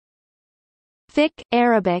Fiqh,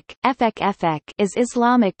 Arabic, fiqh, is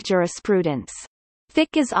Islamic jurisprudence.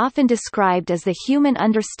 Fiqh is often described as the human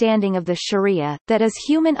understanding of the Sharia, that is,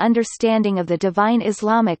 human understanding of the divine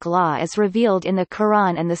Islamic law as revealed in the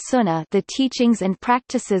Quran and the Sunnah, the teachings and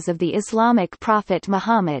practices of the Islamic prophet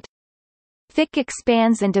Muhammad. Fiqh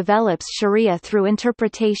expands and develops Sharia through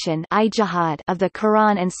interpretation of the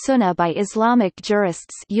Quran and Sunnah by Islamic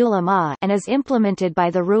jurists ulama and is implemented by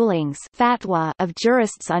the rulings fatwa of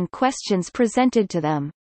jurists on questions presented to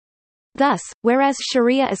them. Thus, whereas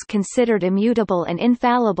Sharia is considered immutable and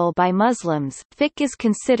infallible by Muslims, fiqh is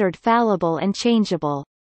considered fallible and changeable.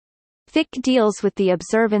 Fiqh deals with the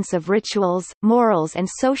observance of rituals, morals and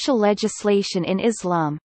social legislation in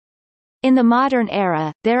Islam. In the modern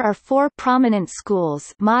era, there are four prominent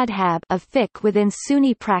schools madhab of fiqh within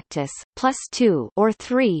Sunni practice, plus 2 or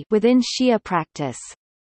 3 within Shia practice.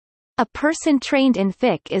 A person trained in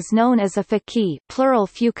fiqh is known as a faqih, plural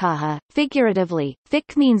fuqaha. Figuratively,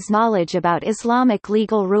 fiqh means knowledge about Islamic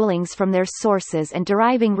legal rulings from their sources, and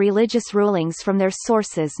deriving religious rulings from their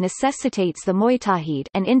sources necessitates the mujtahid,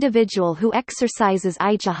 an individual who exercises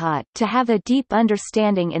ijtihad, to have a deep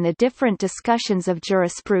understanding in the different discussions of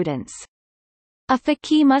jurisprudence. A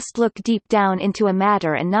faqih must look deep down into a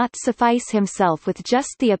matter and not suffice himself with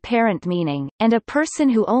just the apparent meaning, and a person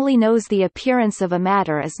who only knows the appearance of a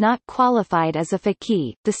matter is not qualified as a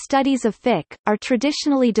faqih. The studies of fiqh are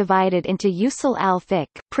traditionally divided into usul al-fiqh,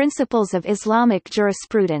 principles of Islamic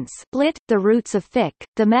jurisprudence, lit. The roots of fiqh,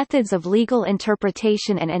 the methods of legal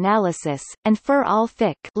interpretation and analysis, and fur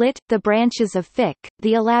al-fiqh, lit. The branches of fiqh,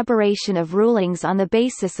 the elaboration of rulings on the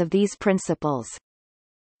basis of these principles.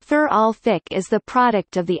 Fur al-fiqh is the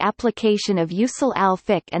product of the application of usul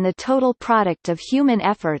al-fiqh and the total product of human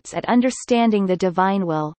efforts at understanding the divine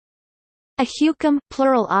will. A hukam,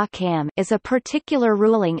 plural ahkam, is a particular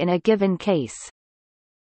ruling in a given case.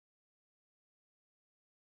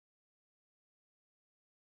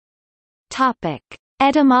 Topic: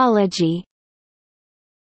 Etymology.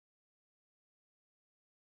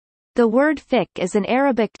 The word fiqh is an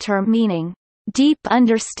Arabic term meaning deep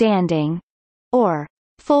understanding or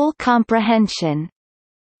full comprehension.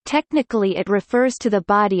 Technically it refers to the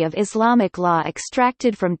body of Islamic law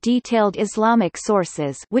extracted from detailed Islamic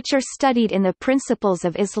sources which are studied in the principles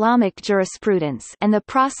of Islamic jurisprudence and the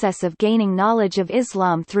process of gaining knowledge of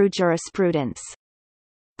Islam through jurisprudence.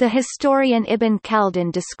 The historian Ibn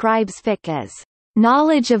Khaldun describes fiqh as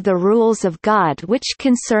knowledge of the rules of God which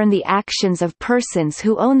concern the actions of persons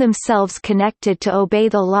who own themselves connected to obey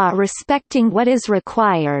the law respecting what is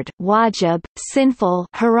required wajib, sinful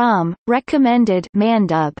haram, recommended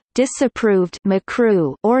mandub, disapproved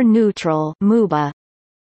makruh, or neutral mubah.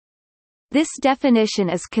 This definition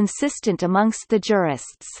is consistent amongst the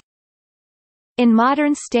jurists. In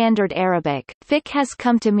modern Standard Arabic, fiqh has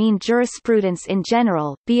come to mean jurisprudence in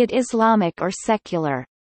general, be it Islamic or secular.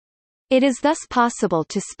 It is thus possible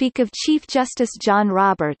to speak of Chief Justice John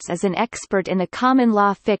Roberts as an expert in the common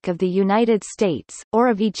law fiqh of the United States, or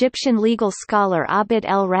of Egyptian legal scholar Abd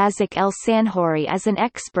el-Razak el-Sanhori as an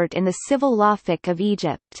expert in the civil law fiqh of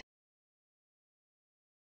Egypt.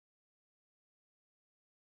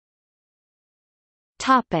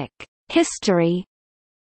 Topic: History.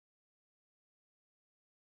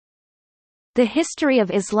 The history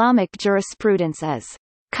of Islamic jurisprudence is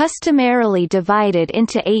customarily divided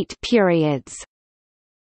into 8 periods.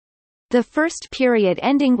 The first period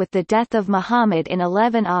ending with the death of Muhammad in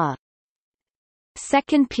 11 AH.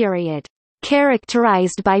 Second period,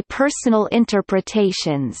 characterized by personal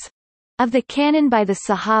interpretations of the canon by the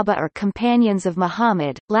Sahaba or companions of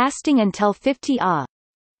Muhammad, lasting until 50 AH.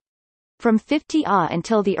 From 50 AH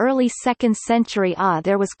until the early 2nd century AH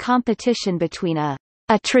there was competition between a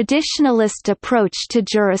traditionalist approach to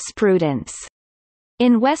jurisprudence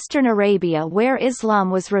in Western Arabia where Islam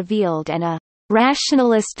was revealed and a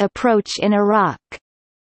rationalist approach in Iraq.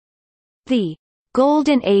 The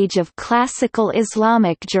Golden Age of Classical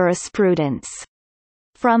Islamic Jurisprudence,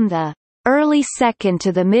 from the early 2nd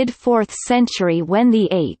to the mid-4th century when the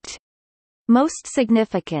 8 most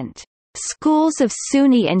significant schools of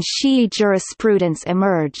Sunni and Shi'i jurisprudence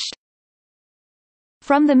emerged.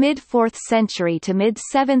 From the mid-4th century to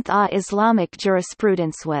mid-7th AH Islamic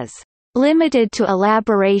jurisprudence was limited to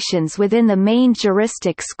elaborations within the main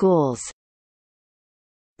juristic schools.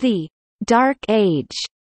 The Dark Age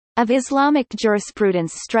of Islamic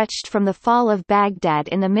jurisprudence stretched from the fall of Baghdad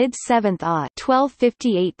in the mid-7th AH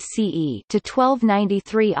 1258 CE to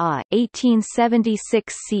 1293 AH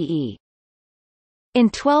 1876 CE. In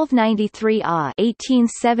 1293 AH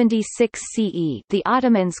 1876 CE, the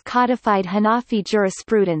Ottomans codified Hanafi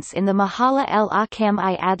jurisprudence in the Mahala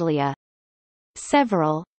el-Ahkam-i-Adliya.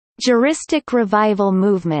 Several juristic revival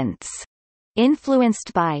movements,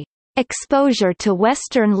 influenced by exposure to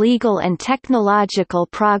Western legal and technological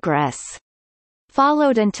progress,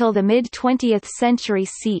 followed until the mid-20th century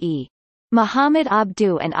CE. Muhammad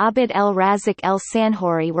Abduh and Abd el-Razak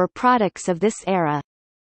el-Sanhori were products of this era.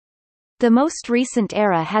 The most recent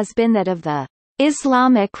era has been that of the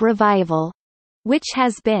Islamic revival, which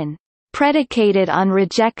has been predicated on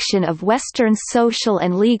rejection of Western social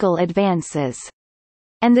and legal advances,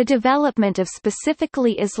 and the development of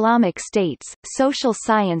specifically Islamic states, social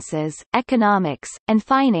sciences, economics, and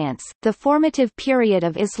finance. The formative period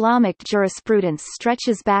of Islamic jurisprudence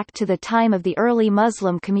stretches back to the time of the early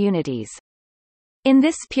Muslim communities. In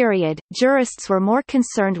this period, jurists were more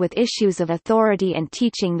concerned with issues of authority and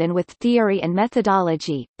teaching than with theory and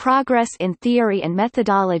methodology. Progress in theory and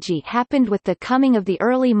methodology happened with the coming of the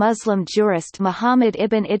early Muslim jurist Muhammad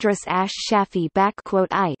ibn Idris ash-Shafi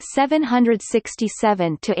I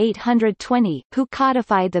 767–820, who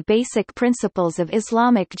codified the basic principles of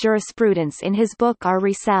Islamic jurisprudence in his book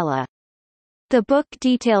Ar-Risala. The book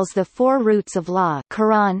details the four roots of law: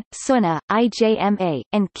 Quran, Sunnah, Ijma,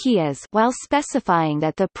 and Qiyas, while specifying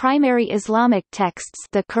that the primary Islamic texts,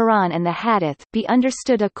 the Quran and the Hadith, be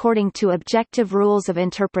understood according to objective rules of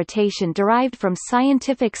interpretation derived from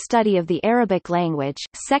scientific study of the Arabic language.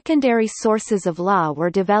 Secondary sources of law were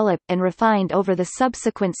developed and refined over the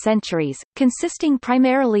subsequent centuries, consisting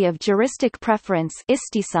primarily of juristic preference,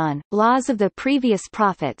 istisan, laws of the previous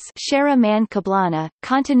prophets, shara man qablana,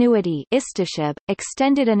 continuity, istishab,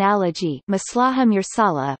 extended analogy, maslaha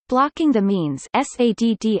mursala, blocking the means,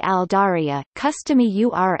 sadd al-dariya, custody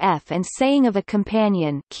urf, and saying of a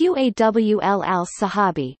companion, qawl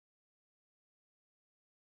al-sahabi.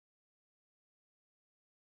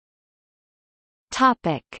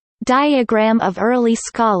 Topic: Diagram of early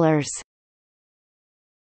scholars.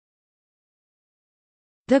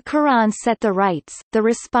 The Quran set the rights, the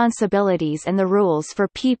responsibilities and the rules for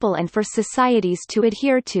people and for societies to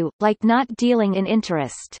adhere to, like not dealing in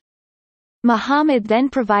interest. Muhammad then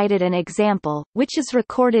provided an example, which is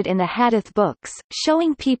recorded in the Hadith books,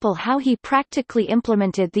 showing people how he practically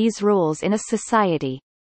implemented these rules in a society.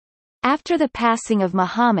 After the passing of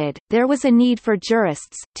Muhammad, there was a need for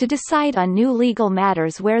jurists, to decide on new legal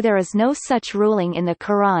matters where there is no such ruling in the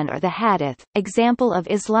Quran or the Hadith. Example of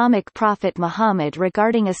Islamic prophet Muhammad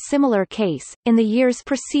regarding a similar case. In the years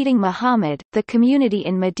preceding Muhammad, the community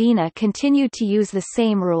in Medina continued to use the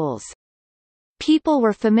same rules. People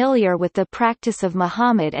were familiar with the practice of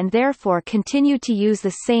Muhammad and therefore continued to use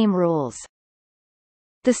the same rules.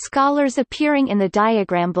 The scholars appearing in the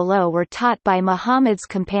diagram below were taught by Muhammad's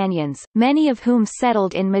companions, many of whom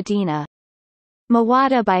settled in Medina.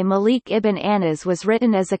 Muwatta by Malik ibn Anas was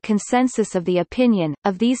written as a consensus of the opinion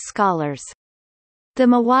of these scholars. The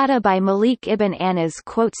Muwatta by Malik ibn Anas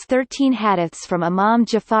quotes 13 hadiths from Imam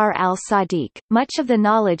Jafar al-Sadiq. Much of the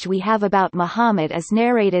knowledge we have about Muhammad is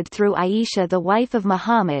narrated through Aisha, the wife of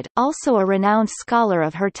Muhammad, also a renowned scholar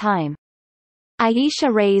of her time.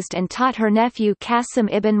 Aisha raised and taught her nephew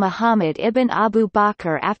Qasim ibn Muhammad ibn Abu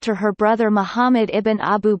Bakr after her brother Muhammad ibn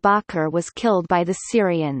Abu Bakr was killed by the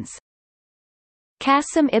Syrians.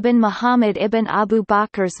 Qasim ibn Muhammad ibn Abu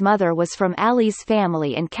Bakr's mother was from Ali's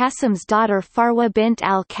family and Qasim's daughter Farwa bint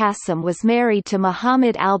al-Qasim was married to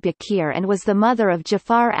Muhammad al-Bakir and was the mother of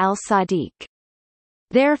Jafar al-Sadiq.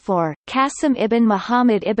 Therefore, Qasim ibn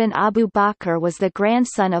Muhammad ibn Abu Bakr was the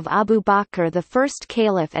grandson of Abu Bakr, the first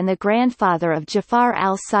caliph, and the grandfather of Jafar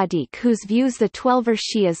al-Sadiq, whose views the Twelver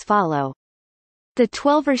Shias follow. The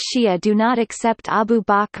Twelver Shia do not accept Abu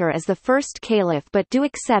Bakr as the first caliph but do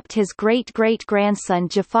accept his great-great-grandson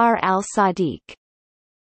Jafar al-Sadiq.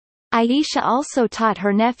 Aisha also taught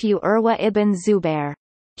her nephew Urwa ibn Zubair.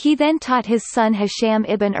 He then taught his son Hisham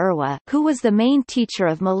ibn Urwa, who was the main teacher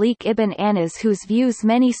of Malik ibn Anas, whose views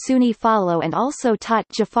many Sunni follow, and also taught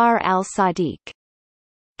Jafar al-Sadiq.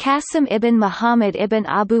 Qasim ibn Muhammad ibn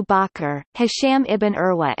Abu Bakr, Hisham ibn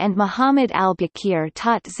Urwa and Muhammad al-Bakir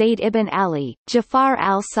taught Zayd ibn Ali, Jafar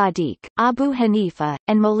al-Sadiq, Abu Hanifa,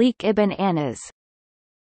 and Malik ibn Anas.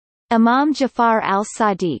 Imam Jafar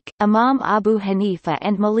al-Sadiq, Imam Abu Hanifa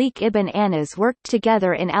and Malik ibn Anas worked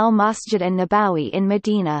together in al-Masjid an-Nabawi in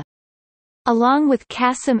Medina. Along with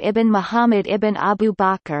Qasim ibn Muhammad ibn Abu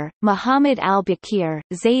Bakr, Muhammad al-Bakir,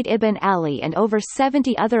 Zayd ibn Ali and over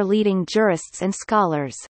 70 other leading jurists and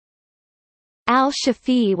scholars.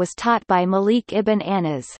 Al-Shafi'i was taught by Malik ibn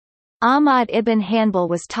Anas. Ahmad ibn Hanbal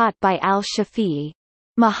was taught by al-Shafi'i.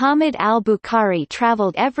 Muhammad al-Bukhari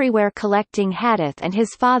travelled everywhere collecting hadith and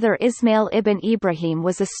his father Ismail ibn Ibrahim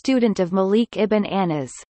was a student of Malik ibn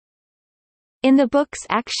Anas. In the books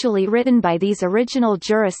actually written by these original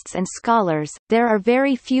jurists and scholars, there are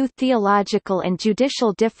very few theological and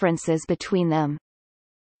judicial differences between them.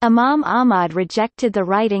 Imam Ahmad rejected the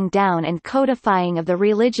writing down and codifying of the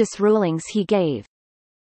religious rulings he gave.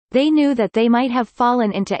 They knew that they might have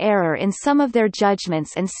fallen into error in some of their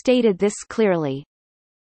judgments and stated this clearly.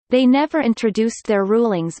 They never introduced their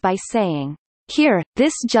rulings by saying, "Here,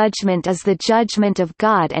 this judgment is the judgment of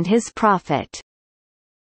God and His Prophet."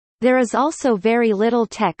 There is also very little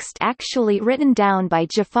text actually written down by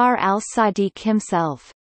Jafar al-Sadiq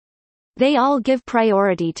himself. They all give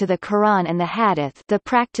priority to the Quran and the Hadith, the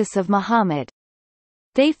practice of Muhammad.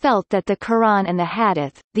 They felt that the Quran and the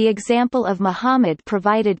Hadith, the example of Muhammad,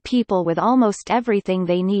 provided people with almost everything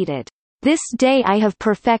they needed. "This day I have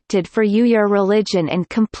perfected for you your religion and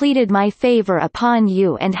completed my favor upon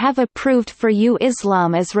you and have approved for you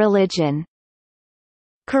Islam as religion."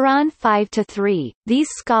 Quran 5-3. These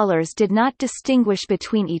scholars did not distinguish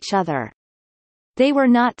between each other. They were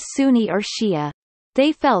not Sunni or Shia.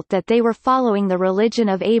 They felt that they were following the religion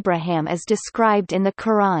of Abraham as described in the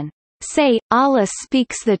Quran. Say, Allah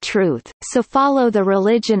speaks the truth, so follow the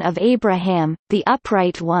religion of Abraham, the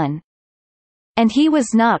upright one. And he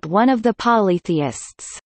was not one of the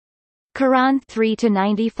polytheists. Quran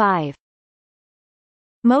 3-95.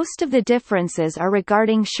 Most of the differences are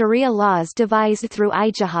regarding Sharia laws devised through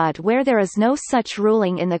ijtihad, where there is no such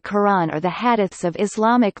ruling in the Quran or the hadiths of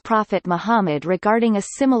Islamic prophet Muhammad regarding a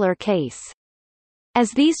similar case.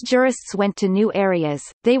 As these jurists went to new areas,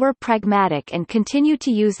 they were pragmatic and continued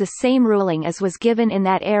to use the same ruling as was given in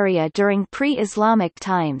that area during pre-Islamic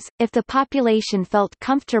times. If the population felt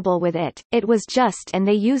comfortable with it, it was just, and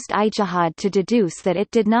they used ijtihad to deduce that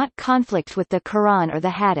it did not conflict with the Quran or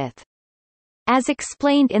the hadith. As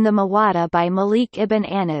explained in the Muwatta by Malik ibn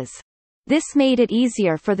Anas. This made it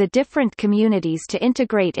easier for the different communities to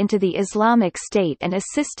integrate into the Islamic State and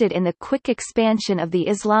assisted in the quick expansion of the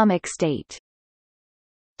Islamic State.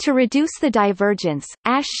 To reduce the divergence,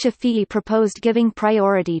 Ash-Shafi'i proposed giving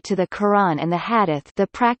priority to the Quran and the Hadith, the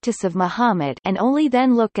practice of Muhammad, and only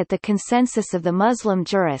then look at the consensus of the Muslim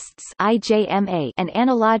jurists (IJMA) and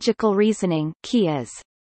analogical reasoning (Qiyas).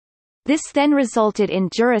 This then resulted in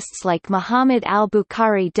jurists like Muhammad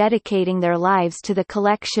al-Bukhari dedicating their lives to the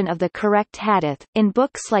collection of the correct hadith, in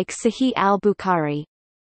books like Sahih al-Bukhari.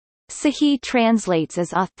 Sahih translates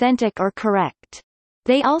as authentic or correct.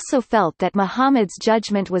 They also felt that Muhammad's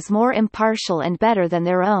judgment was more impartial and better than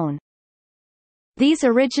their own. These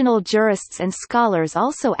original jurists and scholars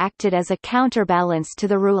also acted as a counterbalance to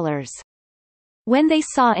the rulers. When they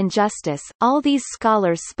saw injustice, all these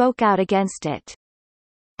scholars spoke out against it.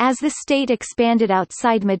 As the state expanded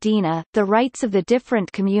outside Medina, the rights of the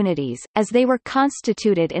different communities, as they were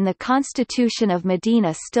constituted in the Constitution of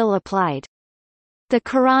Medina, still applied. The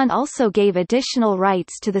Quran also gave additional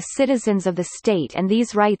rights to the citizens of the state, and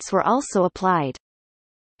these rights were also applied.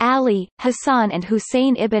 Ali, Hassan and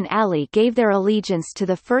Hussein ibn Ali gave their allegiance to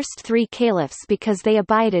the first three caliphs because they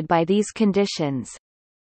abided by these conditions.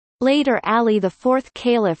 Later Ali, the fourth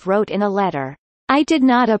caliph, wrote in a letter, "I did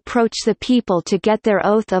not approach the people to get their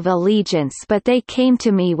oath of allegiance, but they came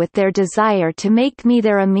to me with their desire to make me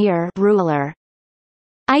their emir, ruler.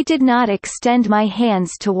 I did not extend my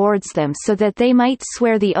hands towards them so that they might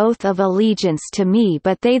swear the oath of allegiance to me,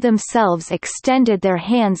 but they themselves extended their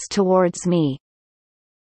hands towards me."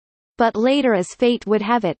 But later, as fate would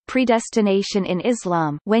have it, predestination in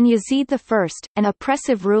Islam, when Yazid I, an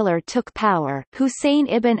oppressive ruler, took power, Hussein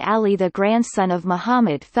ibn Ali, the grandson of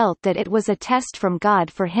Muhammad, felt that it was a test from God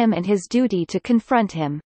for him and his duty to confront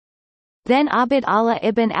him. Then Abd Allah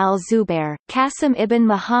ibn al-Zubair, Qasim ibn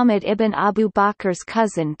Muhammad ibn Abu Bakr's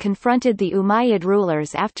cousin, confronted the Umayyad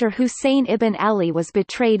rulers after Hussein ibn Ali was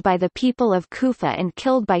betrayed by the people of Kufa and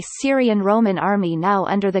killed by Syrian Roman army now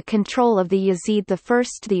under the control of the Yazid I,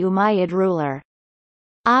 the Umayyad ruler.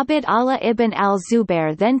 Abd Allah ibn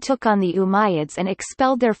al-Zubair then took on the Umayyads and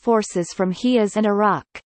expelled their forces from Hijaz and Iraq.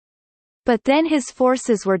 But then his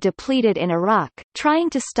forces were depleted in Iraq,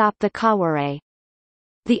 trying to stop the Qawareh.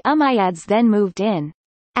 The Umayyads then moved in.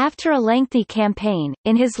 After a lengthy campaign,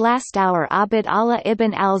 in his last hour Abd Allah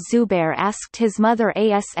ibn al-Zubair asked his mother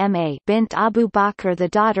Asma bint Abu Bakr, the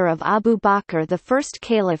daughter of Abu Bakr the first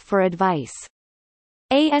caliph, for advice.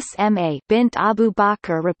 Asma bint Abu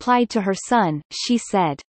Bakr replied to her son, she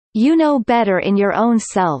said, "You know better in your own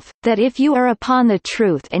self, that if you are upon the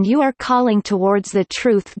truth and you are calling towards the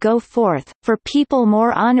truth, go forth, for people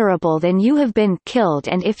more honorable than you have been killed,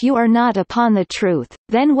 and if you are not upon the truth,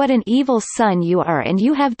 then what an evil son you are, and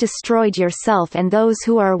you have destroyed yourself and those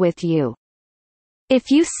who are with you." If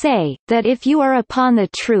you say, that if you are upon the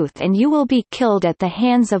truth and you will be killed at the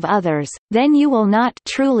hands of others, then you will not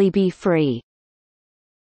truly be free.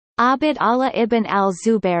 Abd Allah ibn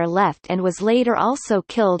al-Zubair left and was later also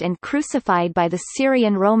killed and crucified by the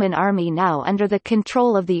Syrian Roman army now under the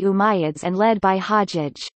control of the Umayyads and led by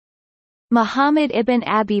Hajjaj. Muhammad ibn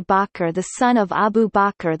Abi Bakr, the son of Abu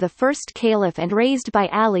Bakr the first caliph and raised by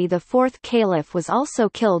Ali the fourth caliph, was also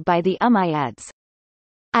killed by the Umayyads.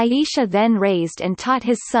 Aisha then raised and taught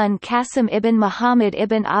his son Qasim ibn Muhammad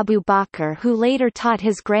ibn Abu Bakr, who later taught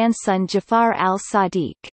his grandson Jafar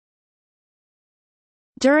al-Sadiq.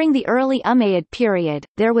 During the early Umayyad period,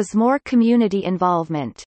 there was more community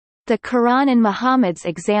involvement. The Quran and Muhammad's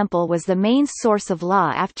example was the main source of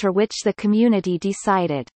law after which the community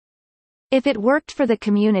decided. If it worked for the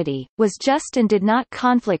community, was just and did not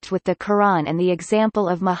conflict with the Quran and the example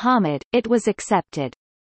of Muhammad, it was accepted.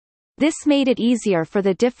 This made it easier for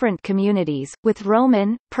the different communities, with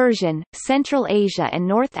Roman, Persian, Central Asia and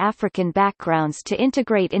North African backgrounds to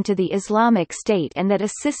integrate into the Islamic State, and that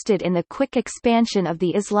assisted in the quick expansion of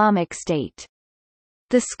the Islamic State.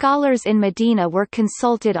 The scholars in Medina were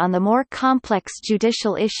consulted on the more complex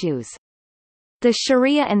judicial issues. The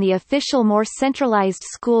Sharia and the official more centralized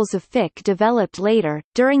schools of fiqh developed later,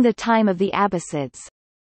 during the time of the Abbasids.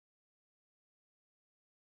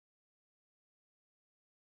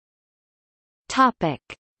 Topic: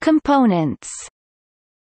 Components.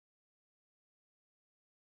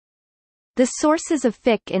 The sources of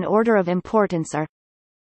fiqh in order of importance are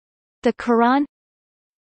the Quran,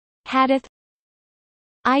 Hadith,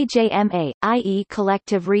 Ijma, i.e.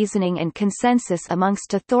 collective reasoning and consensus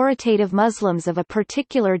amongst authoritative Muslims of a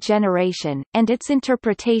particular generation, and its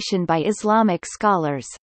interpretation by Islamic scholars.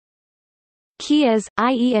 Qiyas,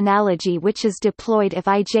 i.e. analogy, which is deployed if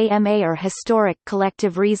ijma or historic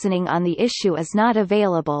collective reasoning on the issue is not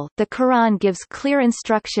available. The Quran gives clear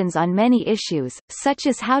instructions on many issues, such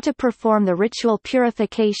as how to perform the ritual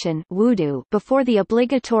purification wudu before the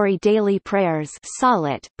obligatory daily prayers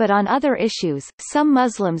salat, but on other issues, some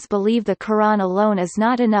Muslims believe the Quran alone is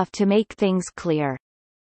not enough to make things clear.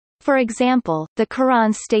 For example, the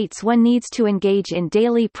Quran states one needs to engage in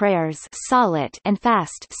daily prayers salat and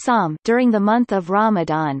fast sawm during the month of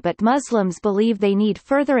Ramadan, but Muslims believe they need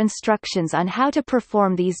further instructions on how to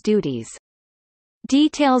perform these duties.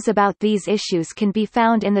 Details about these issues can be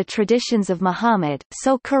found in the traditions of Muhammad,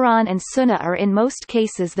 so Quran and Sunnah are in most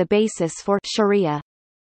cases the basis for Sharia.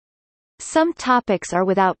 Some topics are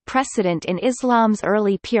without precedent in Islam's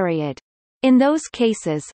early period. In those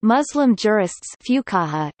cases, Muslim jurists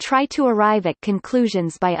fuqaha try to arrive at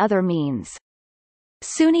conclusions by other means.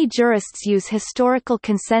 Sunni jurists use historical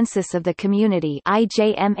consensus of the community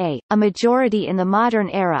ijma. A majority in the modern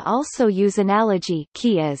era also use analogy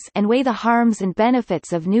qiyas and weigh the harms and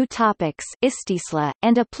benefits of new topics istisla,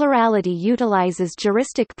 and a plurality utilizes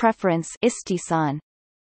juristic preference istihsan.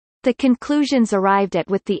 The conclusions arrived at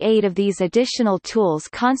with the aid of these additional tools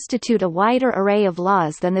constitute a wider array of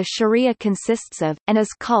laws than the Sharia consists of, and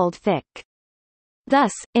is called fiqh.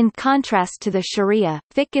 Thus, in contrast to the Sharia,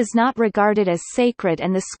 fiqh is not regarded as sacred,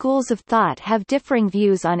 and the schools of thought have differing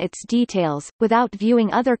views on its details, without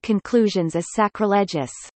viewing other conclusions as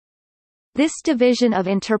sacrilegious. This division of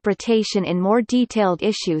interpretation in more detailed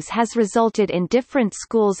issues has resulted in different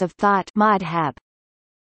schools of thought madhab.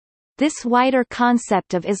 This wider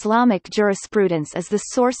concept of Islamic jurisprudence is the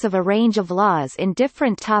source of a range of laws in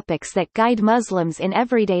different topics that guide Muslims in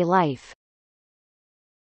everyday life.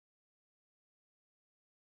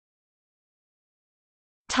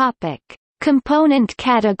 Topic: Component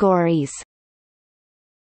categories.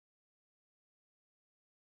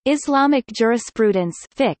 Islamic jurisprudence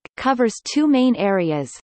fiqh covers two main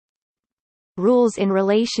areas: rules in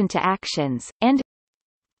relation to actions, and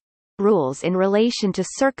rules in relation to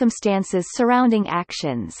circumstances surrounding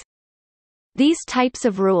actions. These types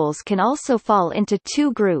of rules can also fall into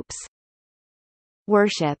two groups: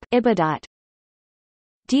 worship ibadat,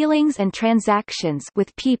 dealings and transactions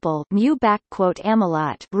with people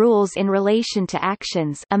amalat, rules in relation to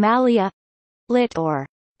actions amalia, lit or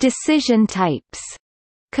decision types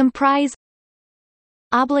comprise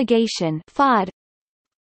obligation fad,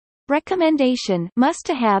 recommendation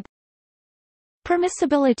mustahab,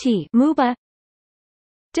 permissibility mubah,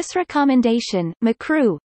 disrecommendation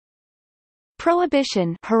makruh,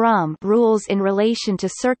 prohibition haram, rules in relation to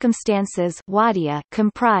circumstances wadiya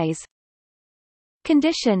comprise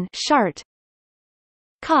condition shart,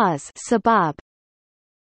 cause sabab,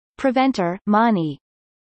 preventer mani,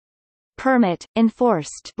 permit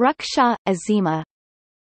enforced ruksha azima,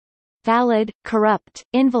 valid corrupt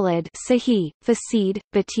invalid sahih fasid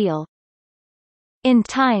batil. In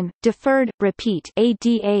time, deferred, repeat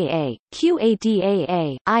ADAA,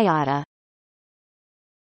 QADAA, IATA.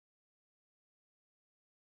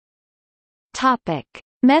 Topic: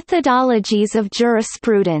 Methodologies of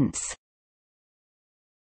jurisprudence.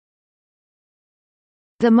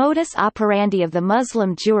 The modus operandi of the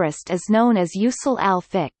Muslim jurist is known as usul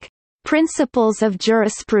al-fiqh, principles of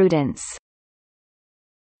jurisprudence.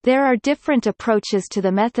 There are different approaches to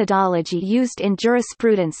the methodology used in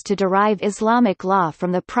jurisprudence to derive Islamic law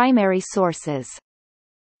from the primary sources.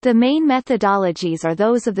 The main methodologies are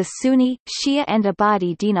those of the Sunni, Shia and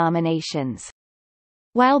Ibadi denominations.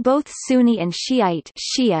 While both Sunni and Shiite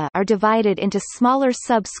Shia are divided into smaller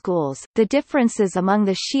sub-schools, the differences among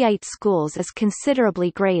the Shiite schools is considerably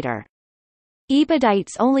greater.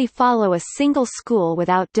 Ibadites only follow a single school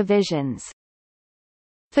without divisions.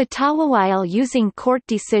 Fatwa. While using court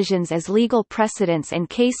decisions as legal precedents and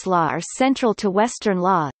case law are central to Western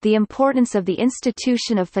law, the importance of the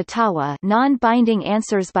institution of fatwa, non-binding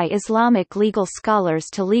answers by Islamic legal scholars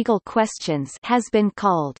to legal questions, has been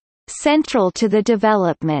called central to the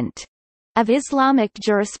development of Islamic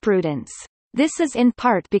jurisprudence. This is in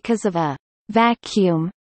part because of a vacuum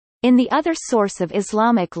in the other source of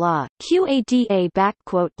Islamic law,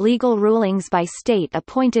 Qada legal rulings by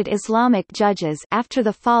state-appointed Islamic judges after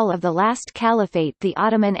the fall of the last caliphate, the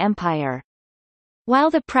Ottoman Empire.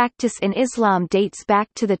 While the practice in Islam dates back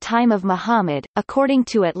to the time of Muhammad, according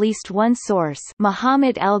to at least one source,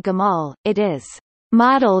 Muhammad el-Gamal, it is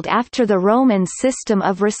modeled after the Roman system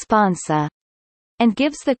of responsa, and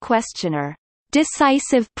gives the questioner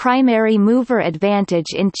decisive primary mover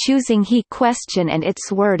advantage in choosing he question and its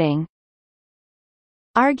wording.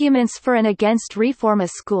 Arguments for and against reforma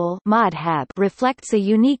school madhab reflects a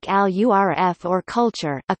unique al-urf or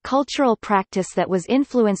culture, a cultural practice that was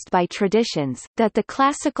influenced by traditions, that the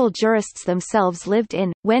classical jurists themselves lived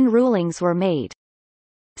in, when rulings were made.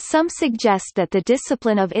 Some suggest that the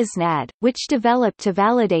discipline of isnad, which developed to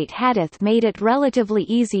validate hadith, made it relatively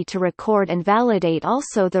easy to record and validate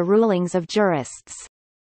also the rulings of jurists.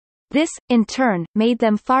 This, in turn, made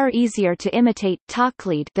them far easier to imitate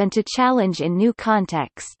taqlid than to challenge in new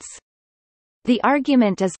contexts. The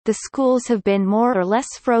argument is, the schools have been more or less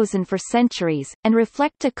frozen for centuries, and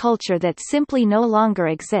reflect a culture that simply no longer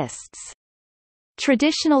exists.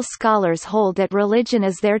 Traditional scholars hold that religion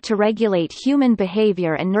is there to regulate human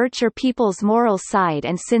behavior and nurture people's moral side,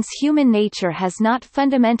 and since human nature has not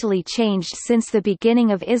fundamentally changed since the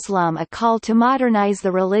beginning of Islam, a call to modernize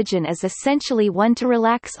the religion is essentially one to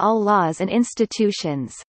relax all laws and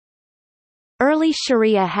institutions. Early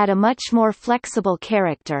Sharia had a much more flexible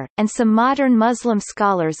character, and some modern Muslim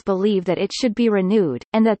scholars believe that it should be renewed,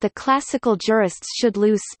 and that the classical jurists should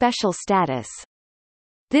lose special status.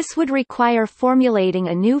 This would require formulating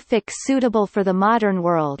a new fiqh suitable for the modern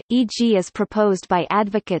world, e.g. as proposed by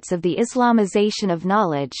advocates of the Islamization of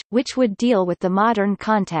knowledge, which would deal with the modern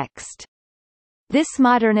context. This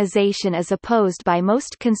modernization is opposed by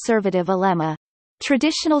most conservative ulema.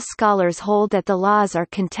 Traditional scholars hold that the laws are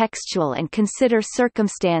contextual and consider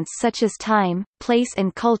circumstance such as time, place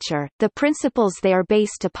and culture. The principles they are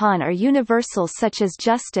based upon are universal, such as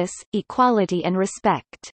justice, equality and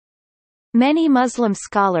respect. Many Muslim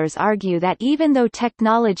scholars argue that even though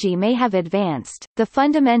technology may have advanced, the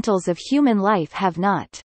fundamentals of human life have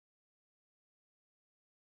not.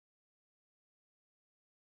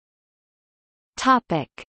 Topic: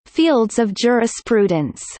 Fields of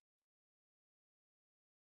jurisprudence.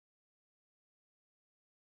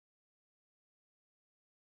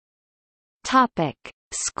 Topic: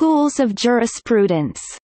 Schools of jurisprudence.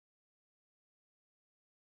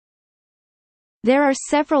 There are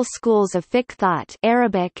several schools of fiqh thought.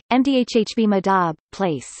 Arabic, mdhhb madhab,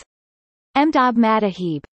 place. Mdab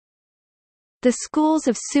madahib. The schools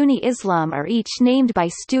of Sunni Islam are each named by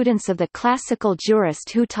students of the classical jurist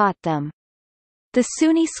who taught them. The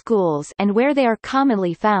Sunni schools, and where they are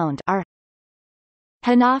commonly found, are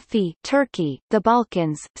Hanafi, Turkey, the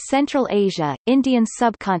Balkans, Central Asia, Indian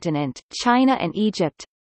subcontinent, China and Egypt.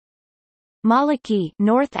 Maliki,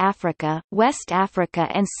 North Africa, West Africa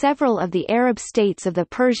and several of the Arab states of the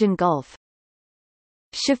Persian Gulf.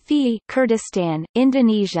 Shafi'i, Kurdistan,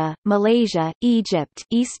 Indonesia, Malaysia, Egypt,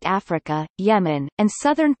 East Africa, Yemen, and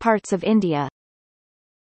southern parts of India.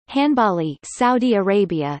 Hanbali, Saudi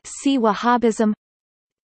Arabia, see Wahhabism.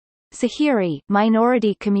 Zahiri,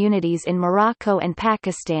 minority communities in Morocco and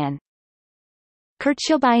Pakistan.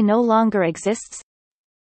 Qurtubi no longer exists.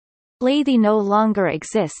 Laythi no longer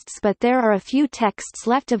exists, but there are a few texts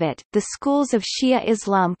left of it. The schools of Shia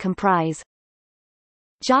Islam comprise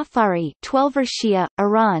Jafari, Twelver Shia,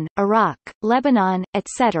 Iran, Iraq, Lebanon,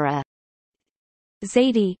 etc.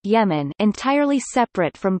 Zaidi, Yemen, entirely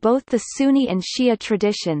separate from both the Sunni and Shia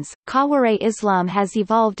traditions. Qawwari Islam has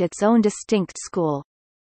evolved its own distinct school.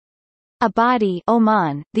 Abadi,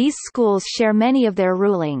 Oman, these schools share many of their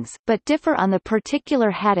rulings, but differ on the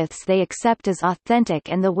particular hadiths they accept as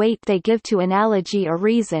authentic and the weight they give to analogy or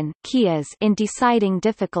reason qiyas in deciding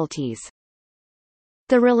difficulties.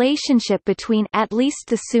 The relationship between at least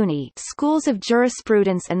the Sunni schools of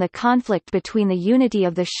jurisprudence and the conflict between the unity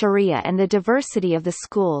of the Sharia and the diversity of the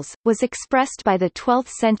schools, was expressed by the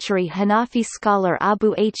 12th-century Hanafi scholar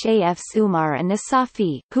Abu Hafs Umar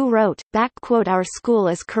an-Nasafi, who wrote, "Our school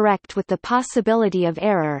is correct with the possibility of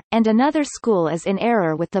error, and another school is in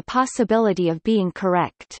error with the possibility of being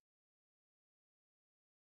correct."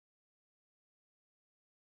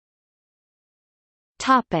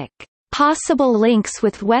 Topic: Possible links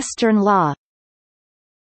with Western law.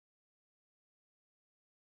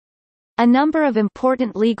 A number of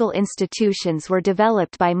important legal institutions were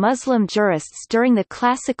developed by Muslim jurists during the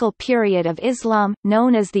classical period of Islam,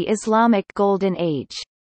 known as the Islamic Golden Age.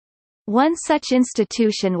 One such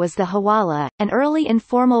institution was the Hawala, an early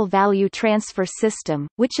informal value transfer system,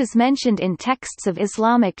 which is mentioned in texts of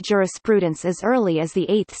Islamic jurisprudence as early as the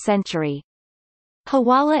 8th century.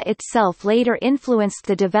 Hawala itself later influenced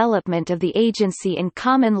the development of the agency in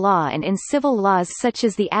common law and in civil laws such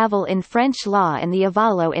as the aval in French law and the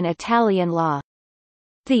avallo in Italian law.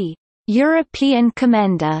 The European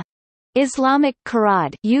commenda, Islamic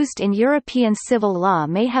qarad, used in European civil law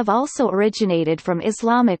may have also originated from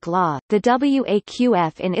Islamic law. The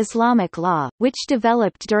waqf in Islamic law, which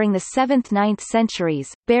developed during the 7th–9th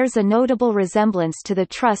centuries, bears a notable resemblance to the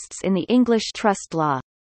trusts in the English trust law.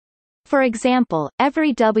 For example,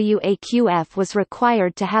 every waqf was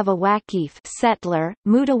required to have a waqif settler,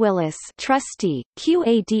 mutawallis trustee,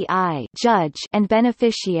 qadi judge, and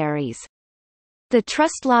beneficiaries. The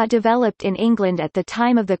trust law developed in England at the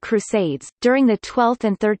time of the Crusades, during the 12th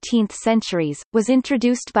and 13th centuries, was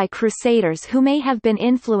introduced by crusaders who may have been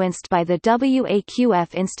influenced by the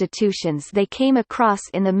waqf institutions they came across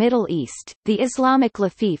in the Middle East. The Islamic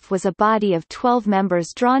Lafif was a body of 12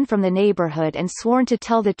 members drawn from the neighborhood and sworn to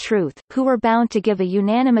tell the truth, who were bound to give a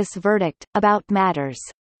unanimous verdict about matters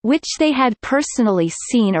which they had personally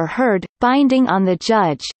seen or heard, binding on the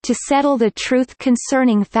judge, to settle the truth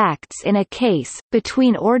concerning facts in a case,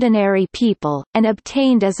 between ordinary people, and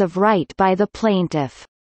obtained as of right by the plaintiff.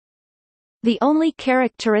 The only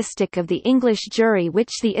characteristic of the English jury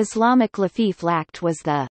which the Islamic Lafif lacked was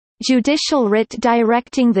the judicial writ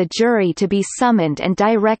directing the jury to be summoned and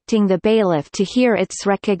directing the bailiff to hear its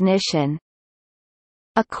recognition.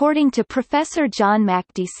 According to Professor John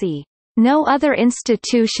Makdisi, no other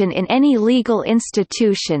institution in any legal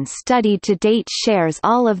institution studied to date shares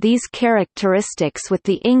all of these characteristics with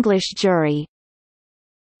the English jury.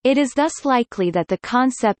 It is thus likely that the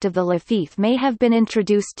concept of the Lafif may have been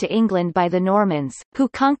introduced to England by the Normans, who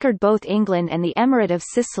conquered both England and the Emirate of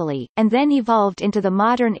Sicily, and then evolved into the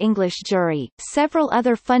modern English jury. Several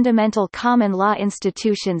other fundamental common law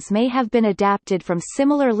institutions may have been adapted from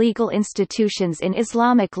similar legal institutions in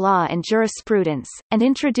Islamic law and jurisprudence, and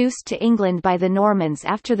introduced to England by the Normans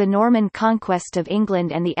after the Norman conquest of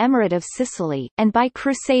England and the Emirate of Sicily, and by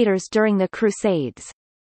Crusaders during the Crusades.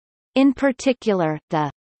 In particular, the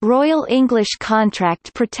Royal English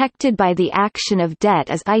contract protected by the action of debt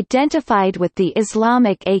is identified with the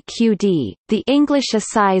Islamic Aqd, the English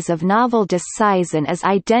assize of novel decision is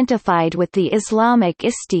identified with the Islamic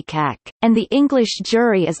Istikak, and the English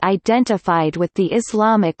jury is identified with the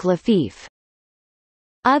Islamic Lafif.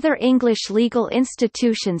 Other English legal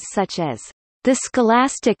institutions such as the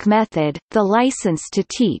scholastic method, the license to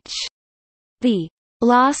teach, the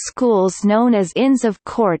law schools known as Inns of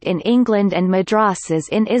Court in England and madrasas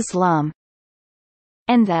in Islam,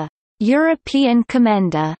 and the European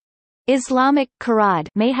commenda, Islamic qarad,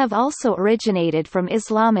 may have also originated from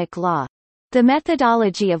Islamic law. The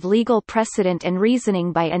methodology of legal precedent and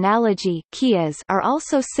reasoning by analogy qiyas are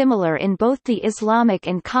also similar in both the Islamic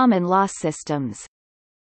and common law systems.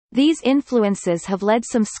 These influences have led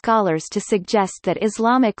some scholars to suggest that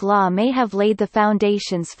Islamic law may have laid the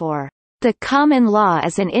foundations for the common law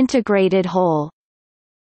as an integrated whole.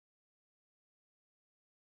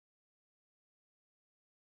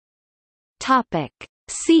 Topic.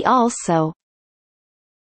 See also: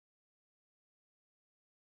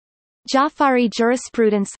 Jafari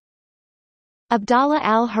jurisprudence, Abdallah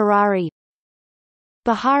al-Harari,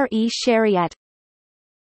 Bahar-e-Shariat,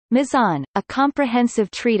 Mizan, a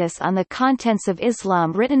comprehensive treatise on the contents of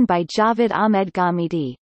Islam written by Javed Ahmed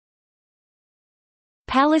Ghamidi.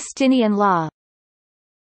 Palestinian law,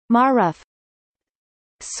 Ma'ruf,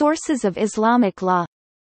 Sources of Islamic law,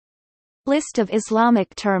 List of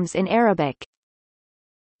Islamic terms in Arabic.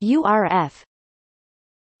 URF.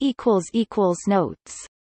 Notes